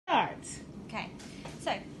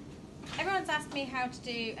So, everyone's asked me how to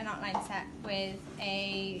do an outline set with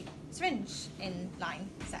a syringe in line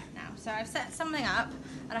set now. So I've set something up,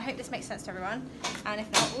 and I hope this makes sense to everyone, and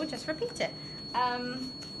if not, we'll just repeat it.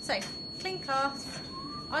 So, clean cloth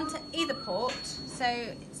onto either port. So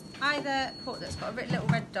it's either port that's got a little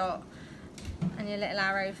red dot and your little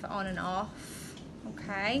arrow for on and off.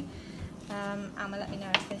 Okay. Alma, let me know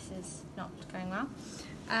if this is not going well.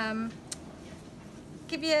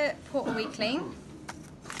 Give your port a wee clean.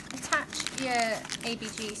 Attach your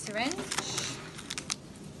ABG syringe.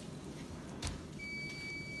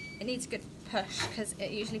 It needs a good push because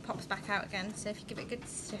it usually pops back out again, so if you give it a good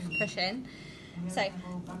stiff push in. So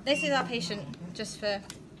this is our patient, just for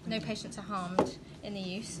no patients are harmed in the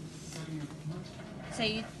use. So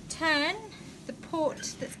you turn the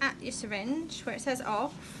port that's at your syringe where it says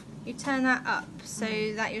off, you turn that up so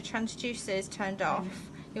that your transducer is turned off.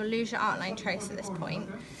 You'll lose your outline trace at this point.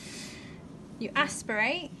 You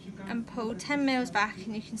aspirate and pull 10 mils back,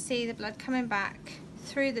 and you can see the blood coming back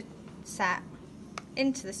through the set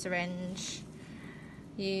into the syringe.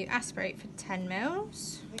 You aspirate for 10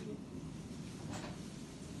 mils.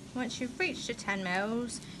 Once you've reached your 10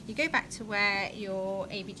 mils, you go back to where your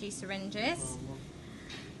ABG syringe is,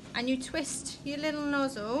 and you twist your little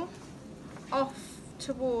nozzle off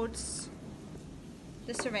towards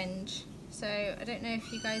the syringe. So I don't know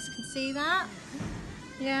if you guys can see that.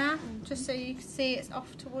 Yeah, just so you can see it's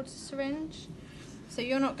off towards the syringe. So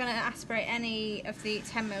you're not going to aspirate any of the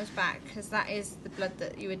 10 mils back, because that is the blood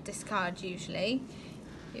that you would discard usually.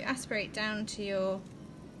 You aspirate down to your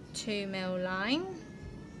 2 mil line,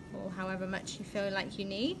 or however much you feel like you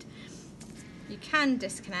need. You can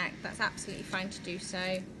disconnect, that's absolutely fine to do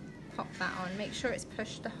so. Pop that on, make sure it's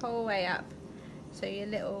pushed the whole way up, so your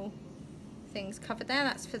little thing's covered there.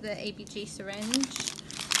 That's for the ABG syringe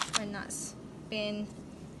when that's been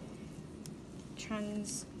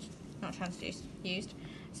used.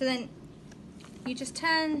 So then you just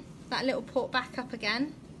turn that little port back up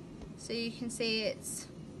again, so you can see it's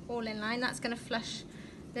all in line. That's going to flush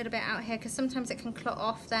a little bit out here, because sometimes it can clot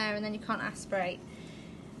off there and then you can't aspirate.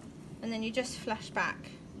 And then you just flush back.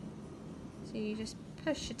 So you just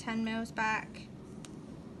push your 10 mils back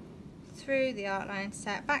through the outline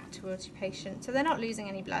set back towards your patient. So they're not losing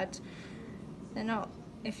any blood. They're not,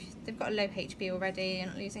 if they've got a low HB already, you're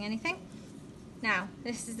not losing anything. Now,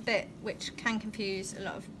 this is the bit which can confuse a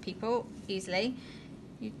lot of people easily.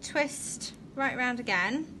 You twist right round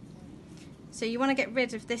again. So you want to get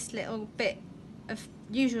rid of this little bit of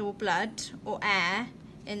usual blood or air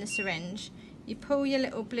in the syringe. You pull your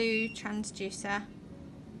little blue transducer,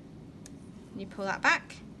 you pull that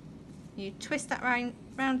back, you twist that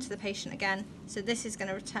round to the patient again, so this is going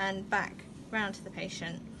to return back round to the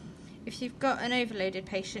patient. If you've got an overloaded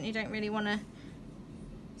patient, you don't really want to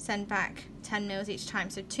send back 10 mils each time,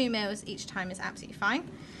 so 2 mils each time is absolutely fine.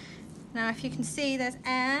 Now if you can see there's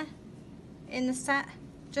air in the set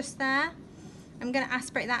just there, I'm going to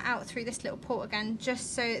aspirate that out through this little port again,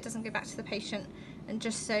 just so it doesn't go back to the patient, and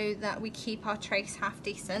just so that we keep our trace half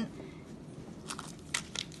decent.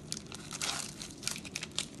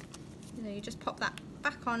 You just pop that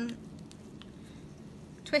back on,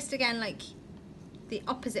 twist again like the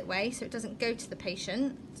opposite way so it doesn't go to the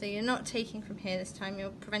patient. So you're not taking from here this time, you're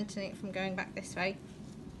preventing it from going back this way.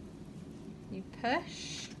 You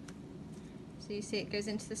push, so you see it goes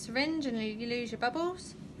into the syringe and you lose your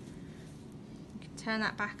bubbles. You can turn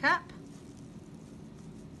that back up,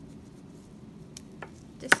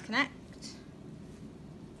 disconnect,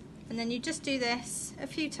 and then you just do this a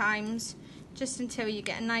few times just until you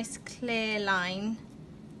get a nice clear line.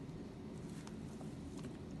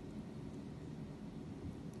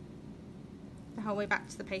 The whole way back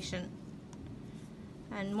to the patient.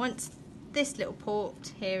 And once this little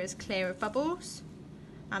port here is clear of bubbles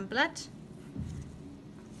and blood,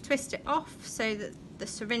 twist it off so that the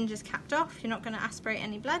syringe is capped off. You're not going to aspirate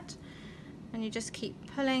any blood, and you just keep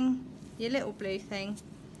pulling your little blue thing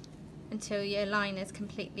until your line is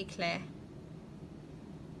completely clear.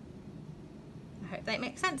 I hope that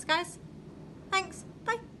makes sense, guys. Thanks.